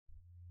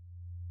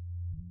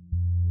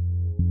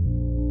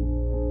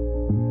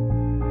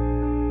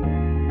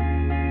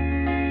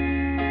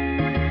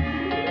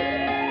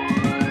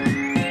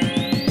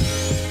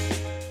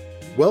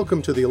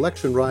Welcome to the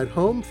election ride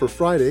home for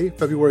Friday,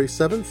 February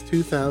 7th,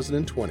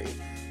 2020.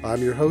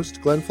 I'm your host,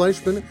 Glenn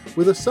Fleischman,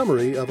 with a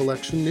summary of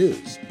election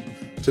news.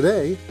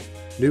 Today,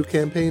 new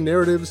campaign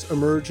narratives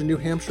emerge in New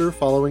Hampshire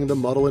following the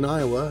muddle in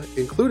Iowa,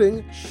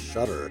 including,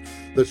 shudder,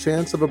 the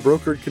chance of a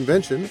brokered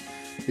convention.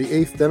 The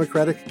 8th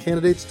Democratic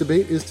candidates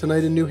debate is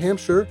tonight in New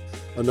Hampshire,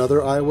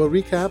 another Iowa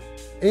recap,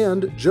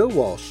 and Joe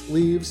Walsh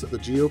leaves the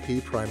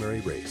GOP primary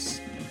race.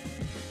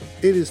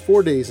 It is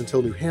 4 days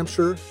until New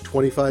Hampshire,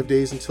 25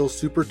 days until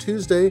Super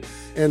Tuesday,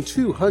 and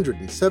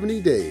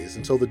 270 days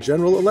until the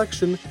general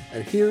election,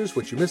 and here's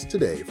what you missed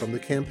today from the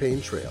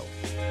campaign trail.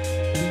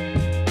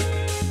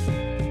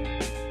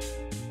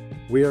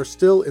 We are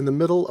still in the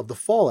middle of the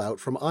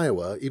fallout from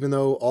Iowa, even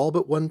though all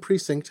but one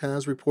precinct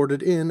has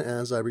reported in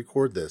as I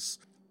record this.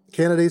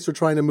 Candidates are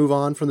trying to move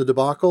on from the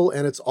debacle,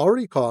 and it's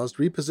already caused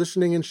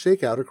repositioning and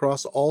shakeout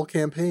across all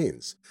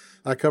campaigns.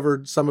 I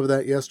covered some of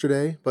that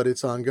yesterday, but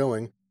it's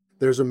ongoing.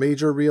 There's a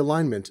major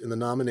realignment in the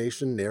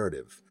nomination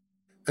narrative.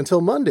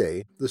 Until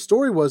Monday, the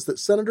story was that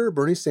Senator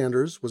Bernie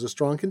Sanders was a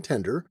strong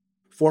contender,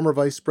 former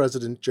Vice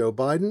President Joe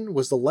Biden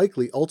was the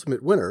likely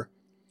ultimate winner,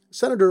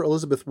 Senator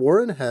Elizabeth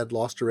Warren had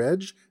lost her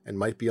edge and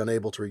might be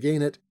unable to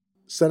regain it,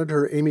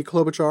 Senator Amy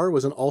Klobuchar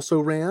was an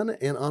also-ran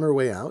and on her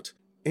way out,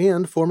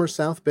 and former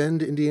South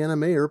Bend, Indiana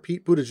Mayor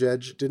Pete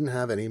Buttigieg didn't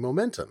have any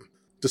momentum.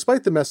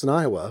 Despite the mess in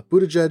Iowa,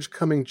 Buttigieg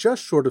coming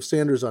just short of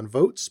Sanders on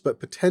votes, but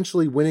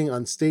potentially winning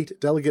on state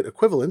delegate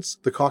equivalents,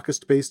 the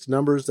caucus-based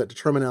numbers that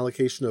determine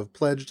allocation of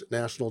pledged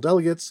national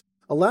delegates,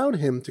 allowed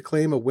him to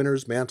claim a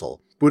winner's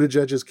mantle.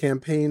 Buttigieg's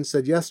campaign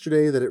said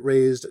yesterday that it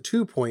raised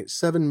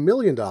 $2.7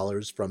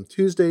 million from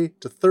Tuesday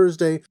to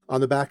Thursday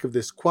on the back of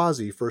this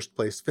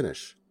quasi-first-place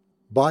finish.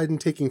 Biden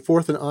taking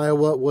fourth in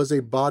Iowa was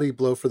a body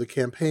blow for the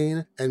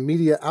campaign, and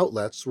media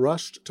outlets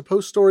rushed to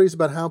post stories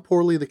about how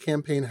poorly the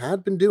campaign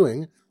had been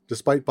doing,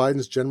 despite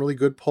Biden's generally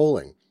good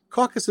polling.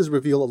 Caucuses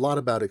reveal a lot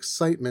about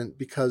excitement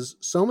because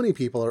so many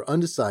people are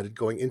undecided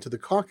going into the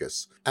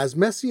caucus. As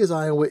messy as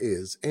Iowa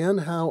is,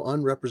 and how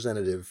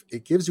unrepresentative,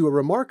 it gives you a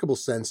remarkable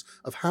sense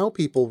of how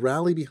people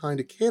rally behind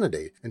a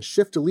candidate and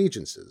shift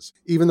allegiances,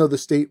 even though the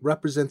state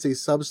represents a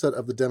subset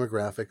of the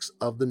demographics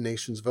of the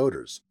nation's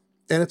voters.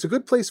 And it's a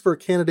good place for a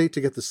candidate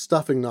to get the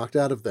stuffing knocked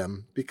out of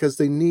them because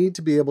they need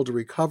to be able to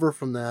recover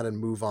from that and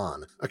move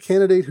on. A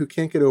candidate who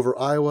can't get over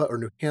Iowa or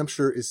New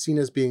Hampshire is seen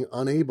as being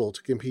unable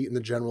to compete in the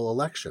general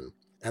election,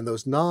 and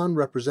those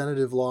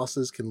non-representative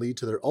losses can lead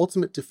to their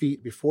ultimate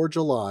defeat before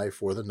July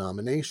for the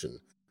nomination.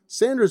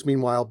 Sanders,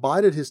 meanwhile,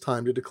 bided his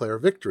time to declare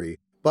victory,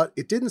 but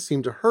it didn't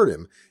seem to hurt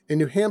him. In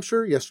New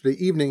Hampshire yesterday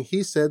evening,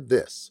 he said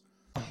this.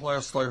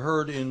 Last I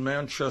heard in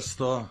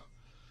Manchester,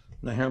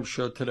 New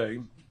Hampshire today,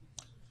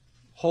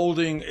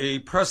 holding a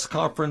press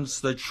conference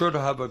that should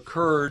have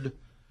occurred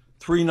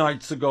 3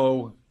 nights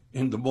ago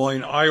in Des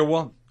Moines,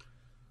 Iowa,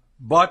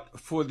 but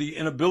for the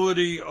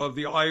inability of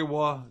the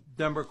Iowa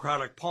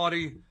Democratic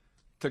Party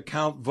to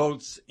count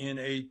votes in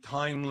a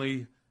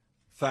timely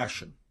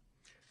fashion.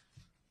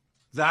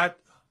 That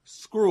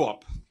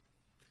screw-up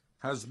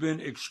has been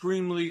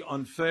extremely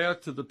unfair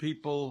to the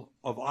people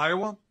of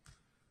Iowa.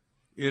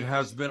 It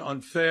has been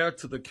unfair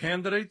to the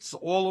candidates,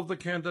 all of the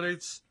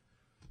candidates,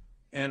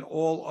 and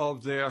all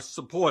of their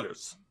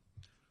supporters.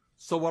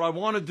 So what I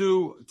want to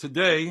do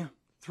today,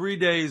 3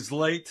 days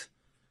late,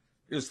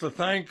 is to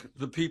thank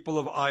the people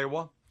of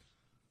Iowa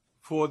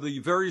for the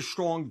very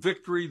strong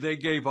victory they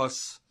gave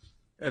us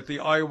at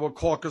the Iowa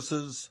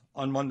caucuses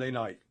on Monday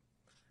night.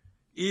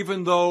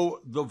 Even though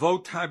the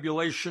vote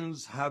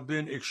tabulations have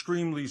been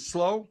extremely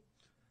slow,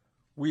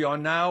 we are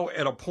now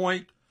at a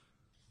point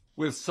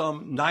with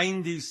some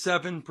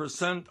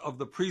 97% of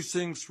the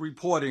precincts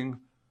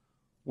reporting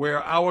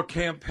where our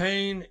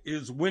campaign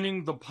is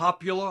winning the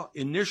popular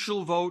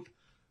initial vote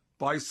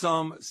by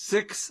some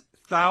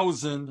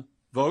 6,000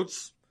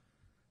 votes.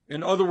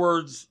 In other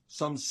words,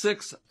 some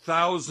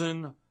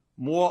 6,000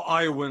 more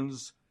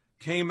Iowans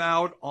came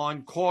out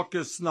on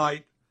caucus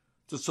night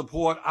to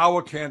support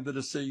our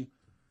candidacy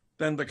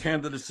than the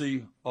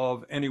candidacy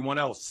of anyone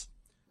else.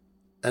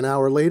 An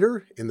hour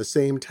later, in the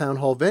same town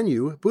hall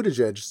venue,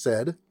 Buttigieg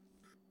said,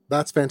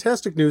 "That's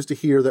fantastic news to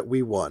hear that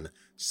we won.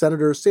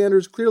 Senator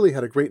Sanders clearly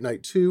had a great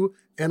night too,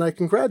 and I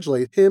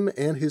congratulate him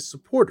and his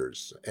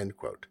supporters," end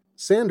quote.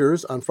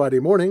 Sanders, on Friday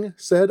morning,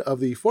 said of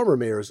the former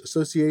mayor's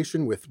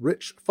association with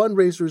rich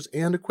fundraisers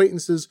and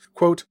acquaintances,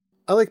 quote,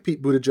 "I like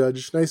Pete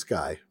Buttigieg, nice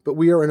guy, but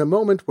we are in a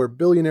moment where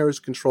billionaires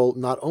control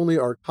not only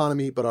our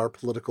economy but our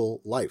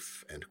political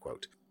life," end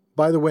quote.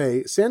 By the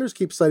way, Sanders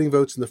keeps citing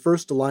votes in the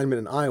first alignment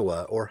in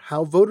Iowa, or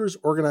how voters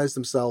organize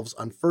themselves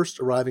on first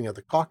arriving at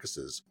the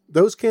caucuses.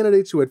 Those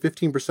candidates who had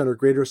 15% or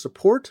greater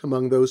support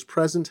among those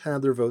present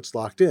had their votes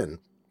locked in.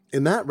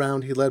 In that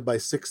round, he led by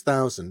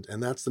 6,000,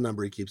 and that's the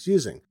number he keeps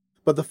using.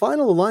 But the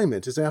final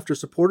alignment is after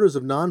supporters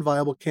of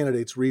non-viable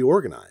candidates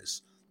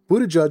reorganize.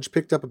 Buttigieg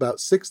picked up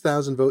about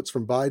 6,000 votes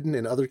from Biden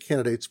and other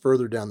candidates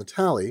further down the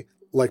tally,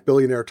 like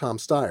billionaire Tom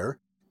Steyer,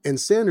 and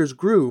Sanders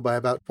grew by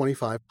about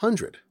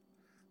 2,500.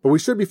 But we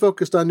should be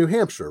focused on New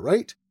Hampshire,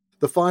 right?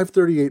 The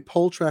 538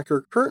 poll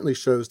tracker currently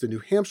shows the New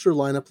Hampshire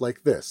lineup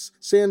like this: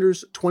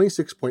 Sanders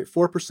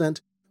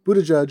 26.4%,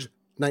 Buttigieg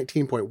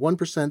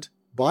 19.1%,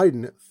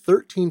 Biden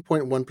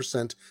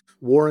 13.1%,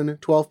 Warren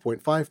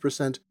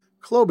 12.5%,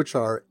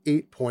 Klobuchar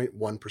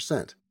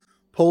 8.1%.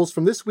 Polls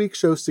from this week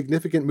show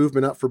significant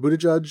movement up for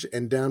Buttigieg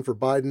and down for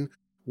Biden.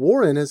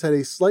 Warren has had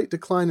a slight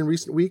decline in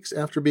recent weeks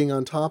after being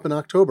on top in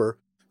October.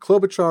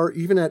 Klobuchar,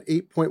 even at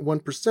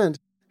 8.1%,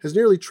 has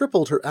nearly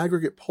tripled her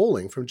aggregate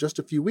polling from just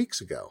a few weeks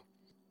ago.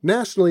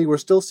 Nationally, we're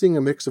still seeing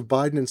a mix of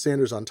Biden and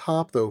Sanders on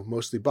top, though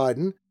mostly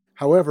Biden.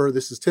 However,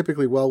 this is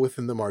typically well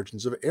within the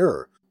margins of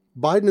error.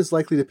 Biden is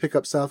likely to pick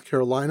up South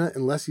Carolina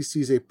unless he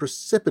sees a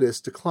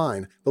precipitous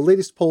decline. The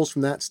latest polls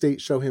from that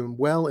state show him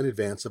well in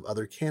advance of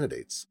other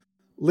candidates.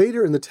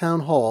 Later in the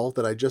town hall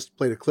that I just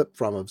played a clip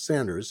from of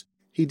Sanders,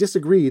 he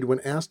disagreed when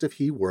asked if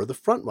he were the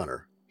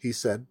frontrunner. He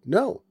said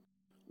no.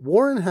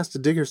 Warren has to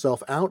dig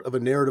herself out of a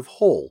narrative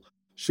hole.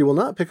 She will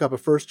not pick up a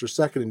first or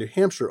second in New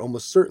Hampshire,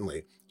 almost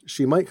certainly.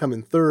 She might come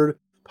in third,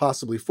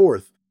 possibly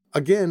fourth.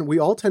 Again, we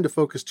all tend to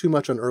focus too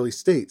much on early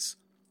states.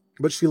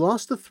 But she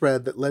lost the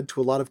thread that led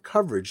to a lot of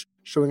coverage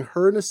showing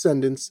her in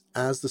ascendance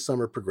as the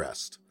summer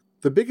progressed.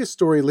 The biggest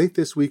story late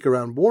this week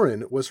around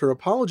Warren was her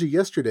apology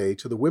yesterday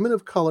to the women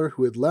of color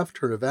who had left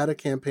her Nevada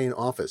campaign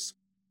office.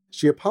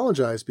 She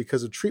apologized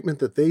because of treatment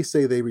that they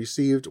say they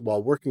received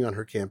while working on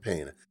her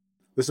campaign.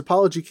 This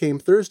apology came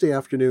Thursday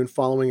afternoon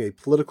following a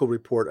political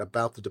report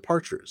about the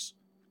departures.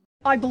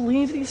 I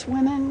believe these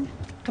women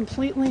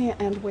completely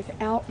and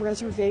without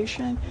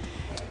reservation,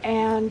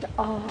 and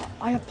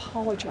I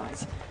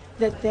apologize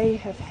that they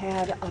have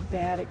had a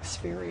bad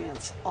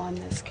experience on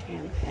this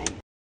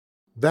campaign.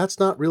 That's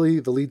not really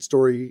the lead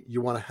story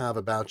you want to have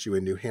about you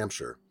in New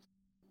Hampshire.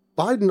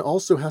 Biden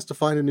also has to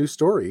find a new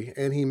story,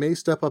 and he may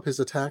step up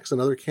his attacks on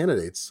other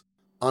candidates.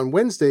 On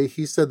Wednesday,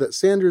 he said that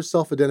Sanders'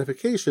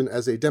 self-identification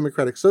as a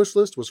Democratic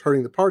Socialist was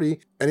hurting the party,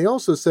 and he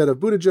also said of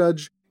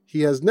Buttigieg,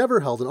 he has never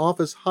held an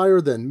office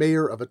higher than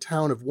mayor of a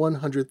town of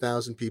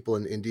 100,000 people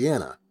in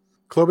Indiana.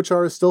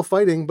 Klobuchar is still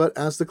fighting, but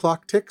as the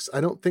clock ticks,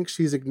 I don't think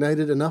she's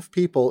ignited enough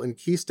people in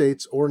key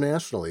states or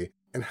nationally,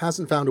 and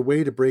hasn't found a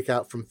way to break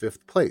out from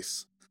fifth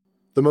place.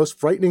 The most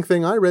frightening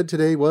thing I read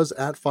today was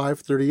at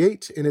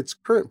 538 in its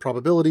current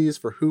probabilities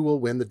for who will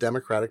win the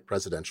Democratic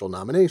presidential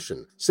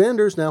nomination.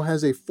 Sanders now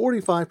has a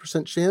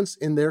 45% chance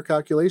in their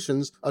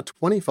calculations, a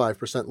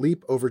 25%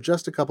 leap over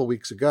just a couple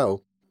weeks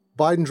ago.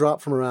 Biden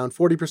dropped from around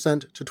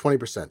 40% to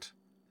 20%.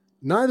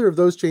 Neither of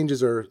those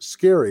changes are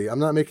scary. I'm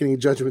not making any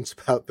judgments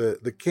about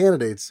the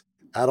candidates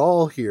at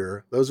all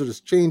here. Those are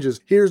just changes.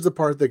 Here's the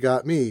part that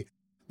got me.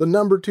 The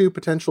number 2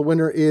 potential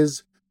winner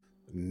is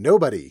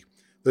nobody.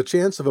 The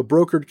chance of a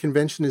brokered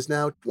convention is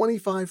now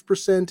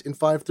 25% in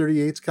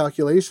 538's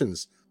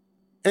calculations.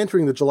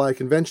 Entering the July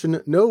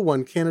convention, no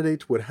one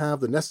candidate would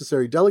have the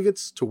necessary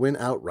delegates to win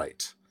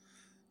outright.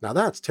 Now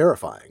that's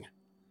terrifying.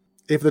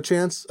 If the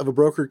chance of a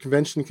brokered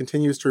convention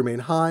continues to remain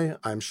high,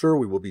 I'm sure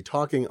we will be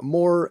talking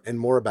more and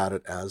more about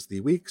it as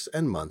the weeks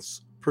and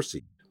months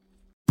proceed.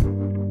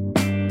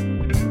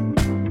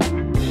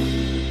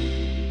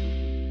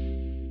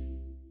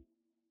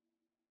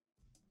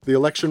 The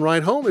election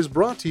ride home is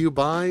brought to you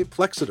by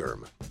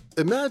Plexiderm.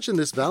 Imagine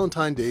this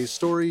Valentine's Day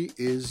story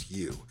is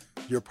you.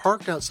 You're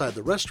parked outside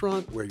the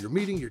restaurant where you're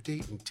meeting your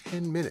date in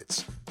 10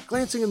 minutes.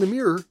 Glancing in the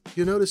mirror,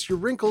 you notice your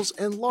wrinkles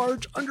and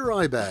large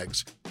under-eye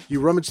bags.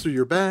 You rummage through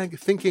your bag,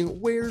 thinking,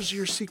 where's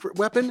your secret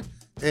weapon?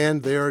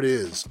 And there it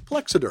is,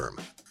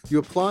 Plexiderm. You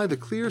apply the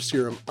clear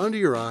serum under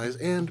your eyes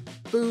and,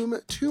 boom,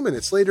 2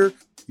 minutes later,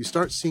 you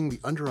start seeing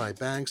the under-eye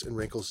bags and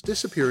wrinkles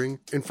disappearing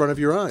in front of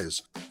your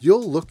eyes.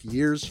 You'll look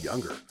years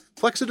younger.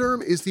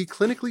 Plexiderm is the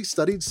clinically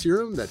studied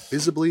serum that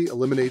visibly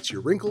eliminates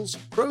your wrinkles,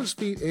 crow's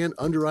feet, and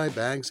under-eye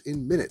bags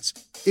in minutes.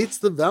 It's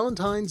the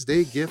Valentine's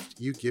Day gift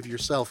you give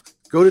yourself.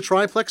 Go to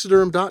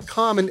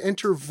tryplexiderm.com and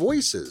enter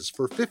VOICES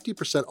for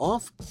 50%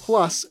 off,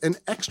 plus an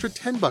extra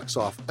 $10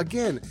 off.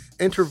 Again,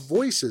 enter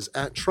VOICES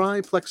at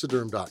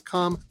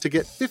tryplexiderm.com to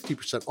get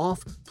 50%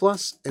 off,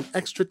 plus an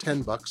extra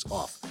 $10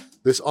 off.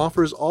 This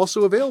offer is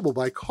also available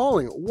by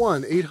calling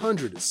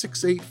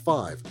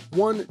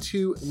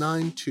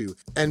 1-800-685-1292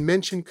 and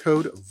mention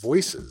code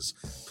VOICES.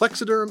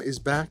 Plexiderm is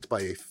backed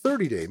by a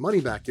 30-day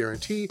money-back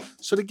guarantee,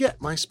 so to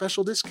get my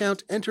special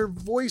discount, enter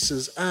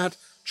VOICES at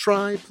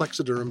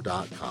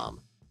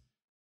tryplexiderm.com.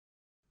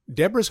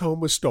 Deborah's home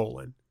was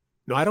stolen.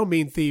 No, I don't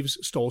mean thieves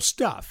stole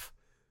stuff.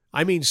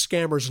 I mean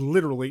scammers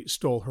literally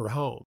stole her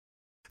home.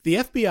 The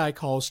FBI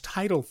calls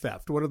title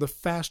theft one of the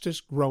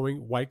fastest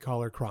growing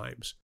white-collar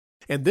crimes.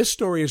 And this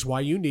story is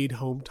why you need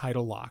Home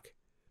Title Lock.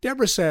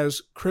 Deborah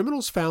says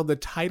criminals found the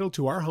title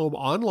to our home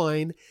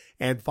online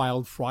and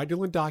filed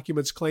fraudulent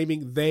documents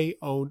claiming they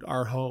owned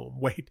our home.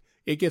 Wait,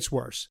 it gets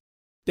worse.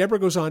 Deborah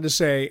goes on to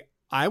say,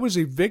 I was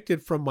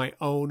evicted from my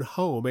own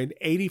home and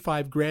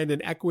 $85,000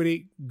 in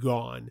equity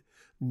gone.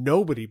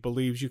 Nobody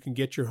believes you can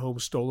get your home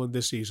stolen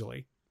this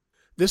easily.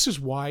 This is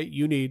why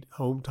you need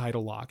Home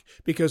Title Lock,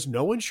 because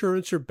no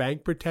insurance or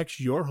bank protects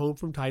your home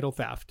from title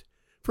theft.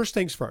 First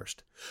things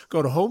first,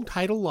 go to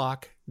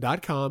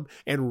HomeTitleLock.com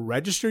and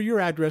register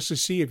your address to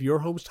see if your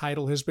home's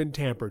title has been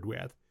tampered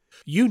with.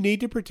 You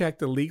need to protect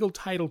the legal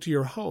title to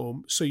your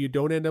home so you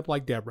don't end up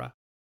like Deborah.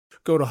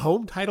 Go to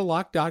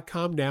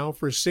HomeTitleLock.com now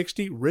for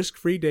 60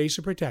 risk-free days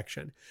of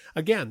protection.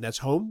 Again, that's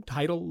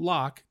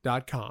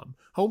HomeTitleLock.com.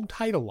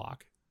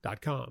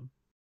 HomeTitleLock.com.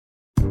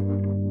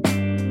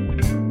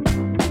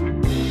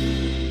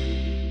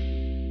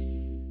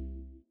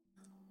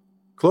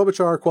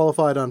 Klobuchar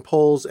qualified on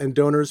polls and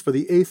donors for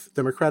the 8th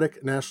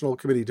Democratic National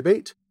Committee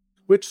debate,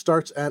 which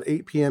starts at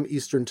 8 p.m.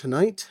 Eastern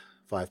tonight,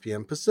 5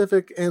 p.m.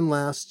 Pacific, and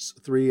lasts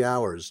 3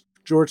 hours.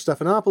 George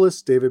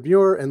Stephanopoulos, David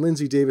Muir, and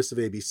Lindsay Davis of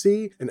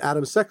ABC, and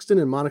Adam Sexton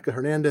and Monica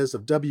Hernandez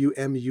of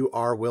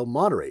WMUR will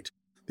moderate.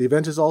 The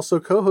event is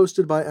also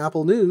co-hosted by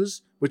Apple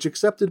News, which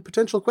accepted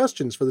potential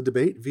questions for the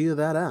debate via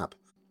that app.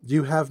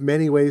 You have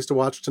many ways to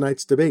watch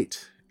tonight's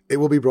debate. It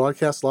will be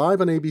broadcast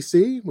live on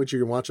ABC, which you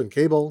can watch on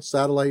cable,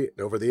 satellite,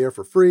 and over the air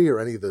for free, or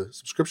any of the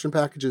subscription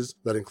packages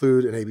that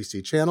include an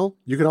ABC channel.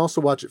 You can also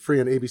watch it free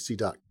on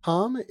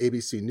ABC.com,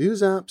 ABC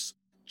News apps,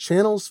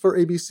 channels for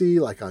ABC,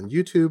 like on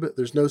YouTube.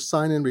 There's no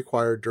sign-in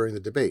required during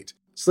the debate.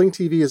 Sling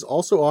TV is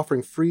also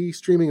offering free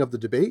streaming of the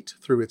debate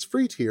through its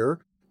free tier,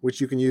 which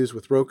you can use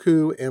with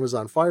Roku,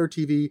 Amazon Fire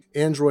TV,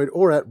 Android,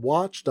 or at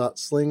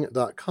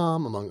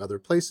watch.sling.com, among other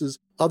places.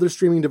 Other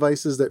streaming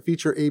devices that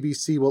feature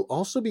ABC will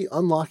also be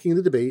unlocking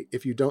the debate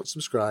if you don't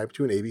subscribe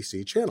to an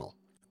ABC channel.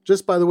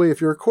 Just by the way,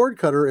 if you're a cord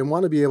cutter and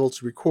want to be able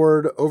to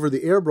record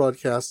over-the-air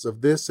broadcasts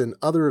of this and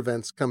other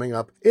events coming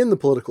up in the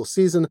political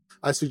season,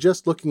 I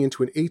suggest looking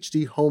into an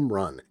HD Home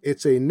Run.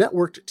 It's a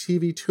networked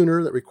TV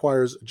tuner that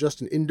requires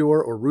just an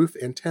indoor or roof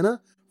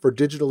antenna for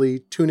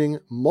digitally tuning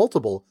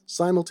multiple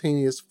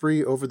simultaneous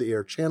free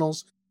over-the-air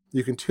channels.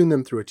 You can tune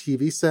them through a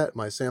TV set.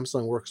 My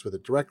Samsung works with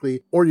it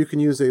directly. Or you can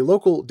use a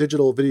local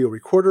digital video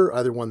recorder,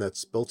 either one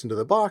that's built into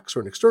the box or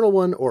an external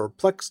one, or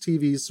Plex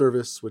TV's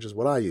service, which is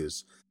what I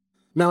use.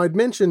 Now, I'd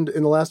mentioned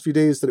in the last few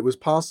days that it was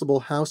possible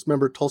House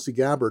member Tulsi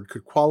Gabbard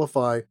could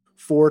qualify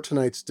for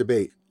tonight's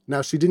debate.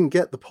 Now, she didn't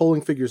get the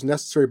polling figures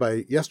necessary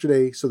by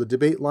yesterday, so the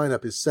debate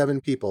lineup is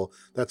 7 people.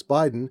 That's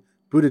Biden,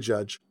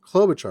 Buttigieg,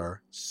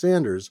 Klobuchar,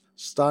 Sanders,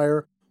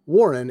 Steyer,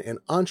 Warren, and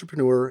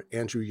entrepreneur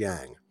Andrew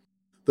Yang.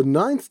 The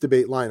 9th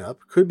debate lineup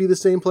could be the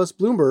same plus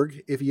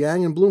Bloomberg if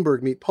Yang and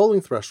Bloomberg meet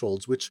polling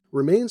thresholds, which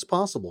remains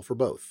possible for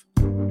both.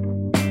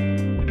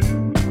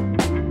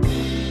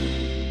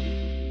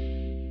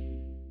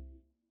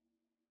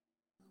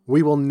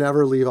 We will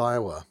never leave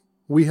Iowa.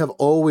 We have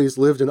always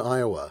lived in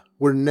Iowa.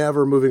 We're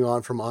never moving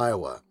on from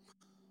Iowa.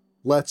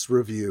 Let's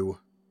review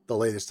the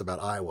latest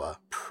about Iowa.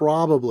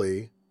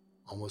 Probably,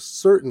 almost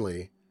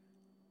certainly,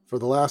 for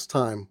the last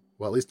time,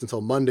 well, at least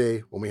until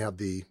Monday, when we have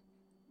the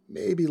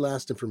maybe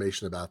last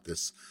information about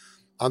this.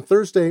 On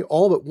Thursday,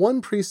 all but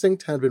one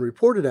precinct had been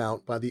reported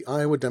out by the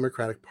Iowa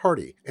Democratic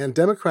Party, and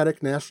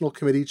Democratic National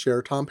Committee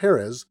Chair Tom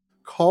Perez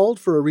called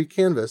for a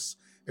recanvass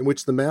in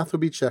which the math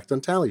would be checked on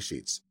tally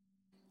sheets.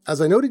 As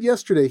I noted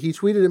yesterday, he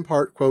tweeted in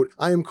part, quote,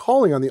 "I am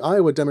calling on the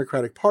Iowa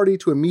Democratic Party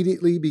to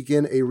immediately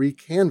begin a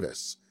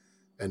recanvass,"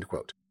 end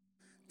quote.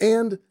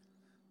 And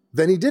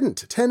then he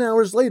didn't. 10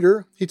 hours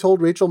later, he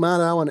told Rachel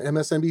Maddow on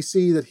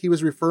MSNBC that he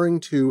was referring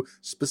to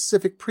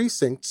specific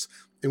precincts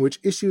in which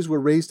issues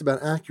were raised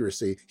about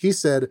accuracy. He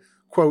said,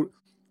 quote,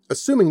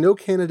 "Assuming no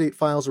candidate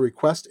files a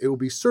request, it will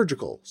be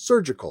surgical,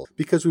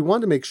 because we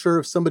want to make sure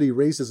if somebody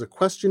raises a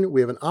question, we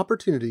have an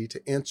opportunity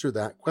to answer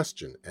that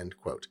question," end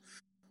quote.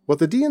 What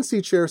the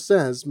DNC chair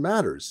says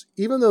matters.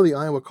 Even though the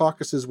Iowa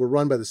caucuses were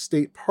run by the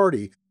state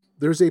party,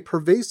 there's a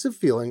pervasive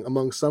feeling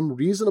among some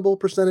reasonable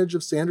percentage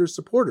of Sanders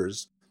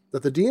supporters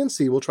that the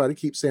DNC will try to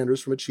keep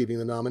Sanders from achieving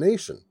the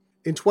nomination.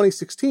 In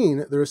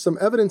 2016, there is some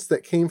evidence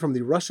that came from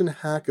the Russian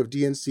hack of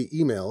DNC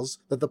emails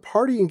that the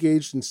party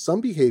engaged in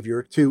some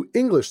behavior to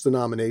English the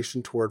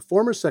nomination toward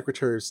former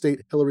Secretary of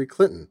State Hillary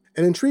Clinton.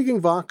 An intriguing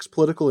Vox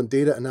political and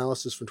data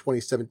analysis from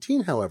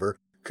 2017, however,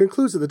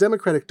 concludes that the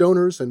Democratic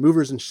donors and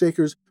movers and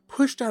shakers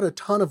pushed out a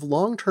ton of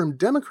long-term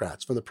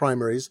Democrats from the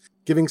primaries,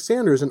 giving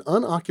Sanders an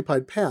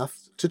unoccupied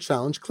path to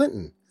challenge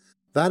Clinton.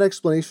 That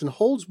explanation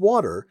holds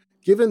water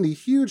given the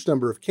huge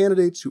number of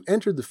candidates who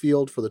entered the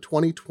field for the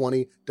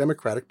 2020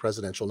 Democratic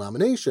presidential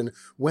nomination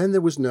when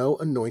there was no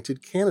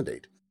anointed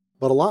candidate.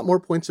 But a lot more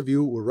points of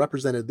view were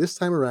represented this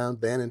time around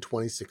than in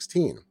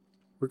 2016.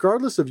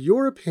 Regardless of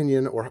your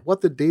opinion or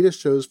what the data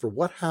shows for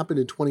what happened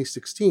in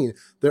 2016,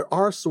 there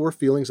are sore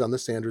feelings on the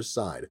Sanders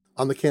side,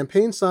 on the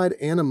campaign side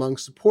and among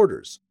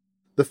supporters.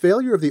 The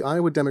failure of the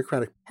Iowa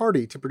Democratic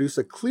Party to produce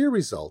a clear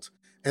result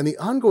and the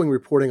ongoing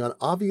reporting on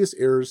obvious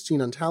errors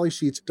seen on tally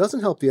sheets doesn't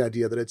help the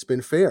idea that it's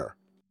been fair.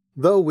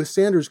 Though with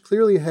Sanders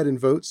clearly ahead in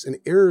votes and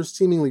errors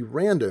seemingly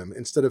random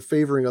instead of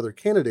favoring other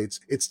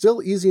candidates, it's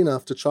still easy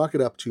enough to chalk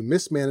it up to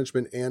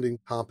mismanagement and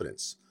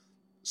incompetence.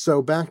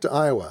 So back to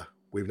Iowa.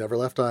 We've never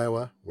left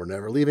Iowa. We're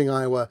never leaving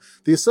Iowa.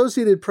 The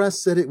Associated Press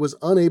said it was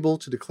unable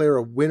to declare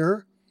a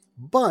winner,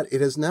 but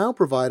it has now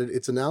provided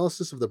its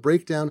analysis of the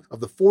breakdown of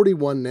the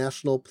 41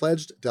 national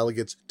pledged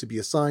delegates to be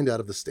assigned out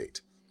of the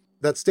state.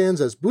 that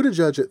stands as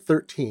Buttigieg at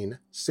 13,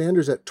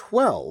 Sanders at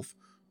 12,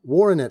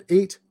 Warren at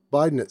 8,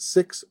 Biden at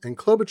 6, and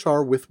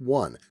Klobuchar with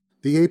 1.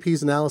 The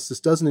AP's analysis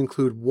doesn't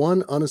include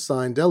one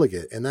unassigned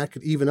delegate, and that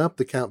could even up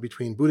the count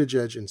between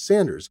Buttigieg and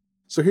Sanders.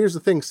 So here's the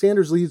thing,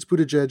 Sanders leads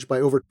Buttigieg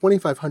by over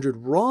 2,500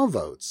 raw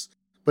votes,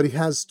 but he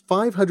has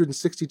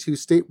 562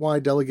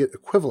 statewide delegate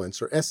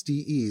equivalents, or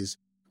SDEs,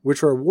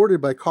 which are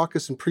awarded by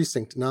caucus and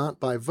precinct, not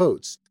by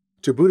votes,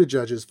 to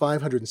Buttigieg's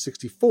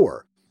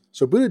 564.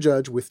 So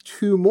Buttigieg, with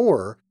 2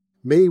 more,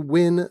 may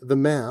win the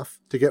math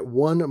to get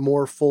 1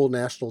 more full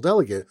national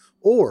delegate,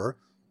 or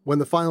when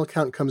the final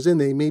count comes in,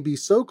 they may be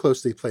so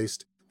closely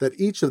placed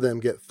that each of them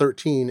get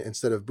 13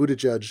 instead of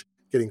Buttigieg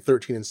getting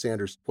 13 and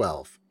Sanders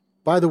 12.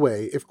 By the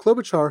way, if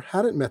Klobuchar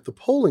hadn't met the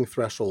polling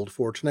threshold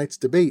for tonight's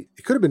debate,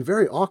 it could have been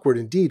very awkward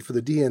indeed for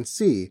the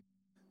DNC,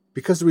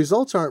 because the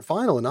results aren't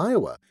final in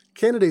Iowa.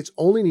 Candidates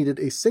only needed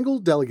a single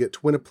delegate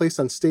to win a place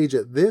on stage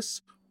at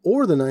this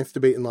or the 9th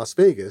debate in Las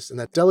Vegas, and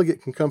that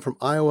delegate can come from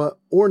Iowa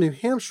or New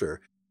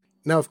Hampshire.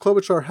 Now, if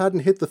Klobuchar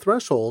hadn't hit the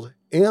threshold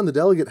and the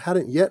delegate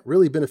hadn't yet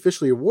really been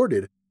officially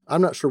awarded,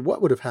 I'm not sure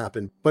what would have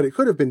happened, but it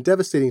could have been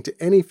devastating to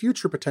any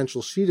future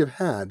potential she'd have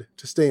had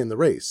to stay in the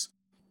race.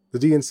 The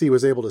DNC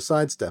was able to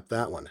sidestep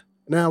that one.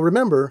 Now,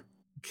 remember,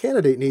 the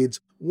candidate needs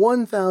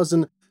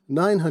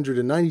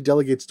 1,990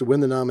 delegates to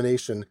win the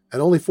nomination,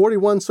 and only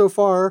 41 so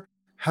far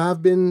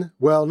have been,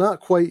 well,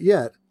 not quite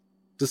yet,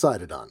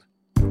 decided on.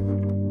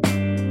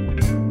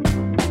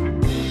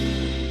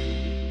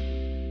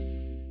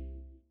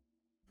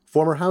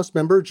 Former House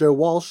member Joe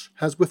Walsh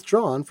has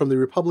withdrawn from the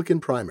Republican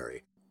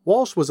primary.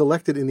 Walsh was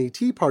elected in the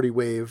Tea Party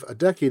wave a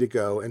decade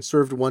ago and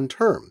served 1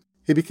 term.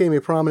 He became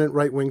a prominent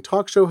right-wing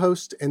talk show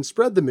host and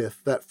spread the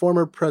myth that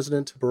former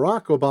President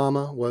Barack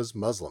Obama was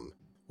Muslim.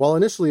 While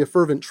initially a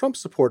fervent Trump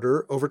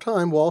supporter, over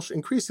time Walsh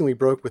increasingly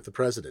broke with the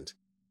president.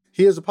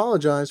 He has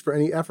apologized for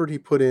any effort he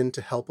put in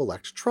to help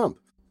elect Trump.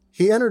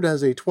 He entered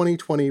as a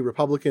 2020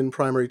 Republican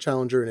primary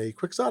challenger in a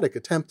quixotic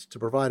attempt to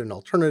provide an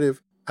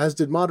alternative, as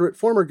did moderate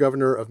former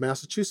governor of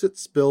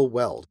Massachusetts Bill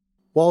Weld.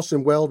 Walsh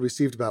and Weld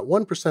received about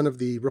 1% of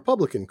the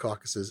Republican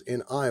caucuses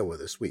in Iowa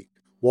this week.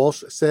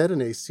 Walsh said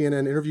in a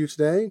CNN interview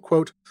today,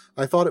 quote,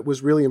 "I thought it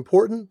was really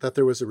important that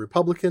there was a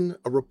Republican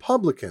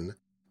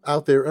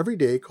out there every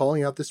day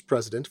calling out this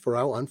president for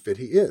how unfit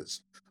he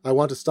is. I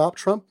want to stop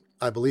Trump.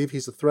 I believe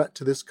he's a threat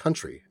to this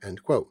country,"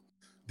 end quote.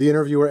 The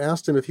interviewer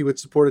asked him if he would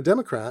support a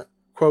Democrat.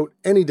 Quote,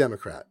 "Any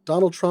Democrat.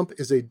 Donald Trump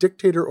is a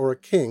dictator or a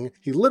king.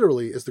 He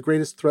literally is the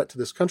greatest threat to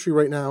this country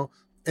right now.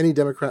 Any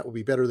Democrat will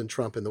be better than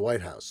Trump in the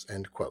White House,"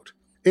 end quote.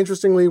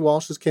 Interestingly,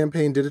 Walsh's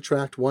campaign did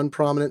attract one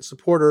prominent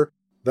supporter.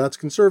 That's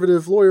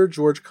conservative lawyer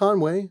George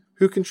Conway,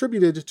 who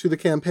contributed to the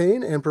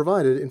campaign and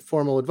provided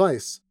informal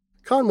advice.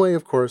 Conway,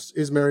 of course,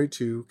 is married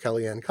to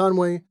Kellyanne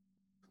Conway,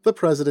 the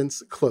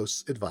president's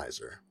close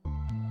advisor.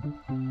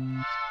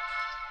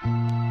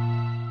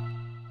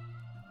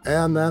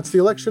 And that's the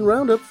election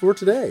roundup for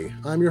today.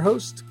 I'm your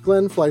host,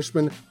 Glenn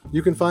Fleischman.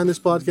 You can find this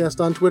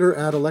podcast on Twitter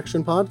at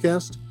Election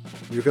Podcast.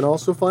 You can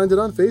also find it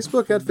on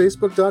Facebook at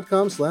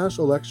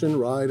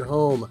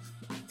facebook.com/electionridehome.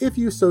 If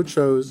you so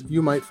chose,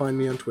 you might find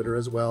me on Twitter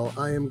as well.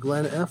 I am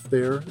Glenn F.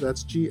 there.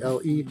 That's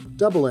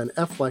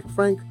GLENNF like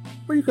Frank,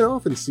 where you can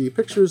often see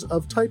pictures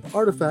of type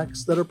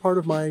artifacts that are part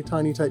of my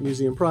Tiny Type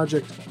Museum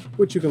project,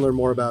 which you can learn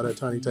more about at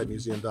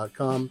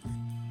tinytypemuseum.com.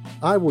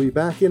 I will be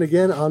back in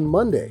again on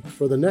Monday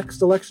for the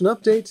next election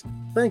update.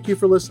 Thank you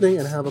for listening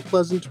and have a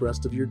pleasant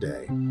rest of your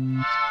day.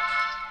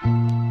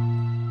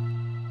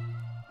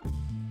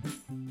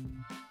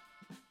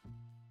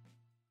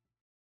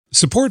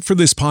 Support for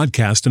this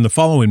podcast and the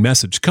following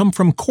message come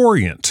from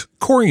Corient.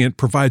 Corient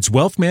provides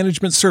wealth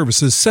management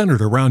services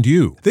centered around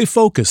you. They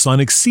focus on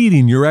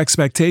exceeding your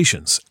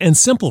expectations and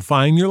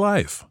simplifying your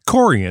life.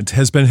 Corient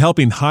has been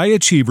helping high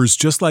achievers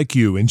just like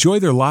you enjoy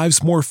their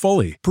lives more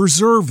fully,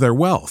 preserve their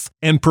wealth,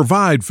 and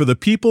provide for the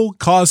people,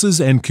 causes,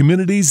 and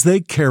communities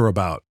they care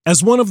about.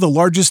 As one of the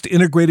largest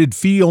integrated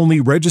fee-only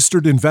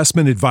registered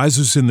investment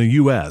advisors in the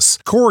U.S.,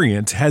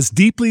 Corient has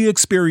deeply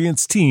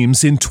experienced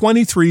teams in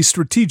 23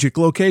 strategic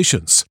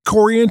locations.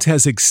 Corient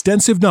has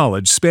extensive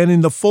knowledge spanning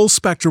the full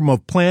spectrum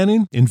of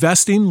planning,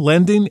 investing,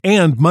 lending,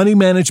 and money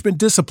management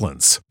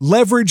disciplines.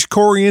 Leverage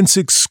Corient's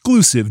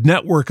exclusive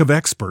network of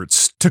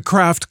experts to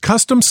craft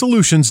custom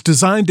solutions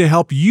designed to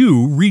help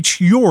you reach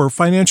your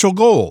financial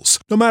goals,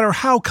 no matter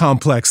how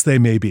complex they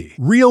may be.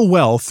 Real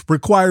wealth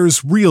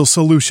requires real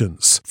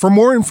solutions. For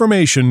more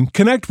information,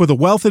 connect with a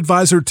wealth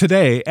advisor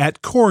today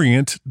at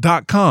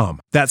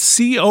Corient.com. That's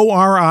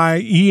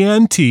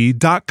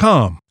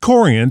Corient.com.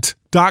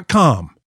 Corient.com.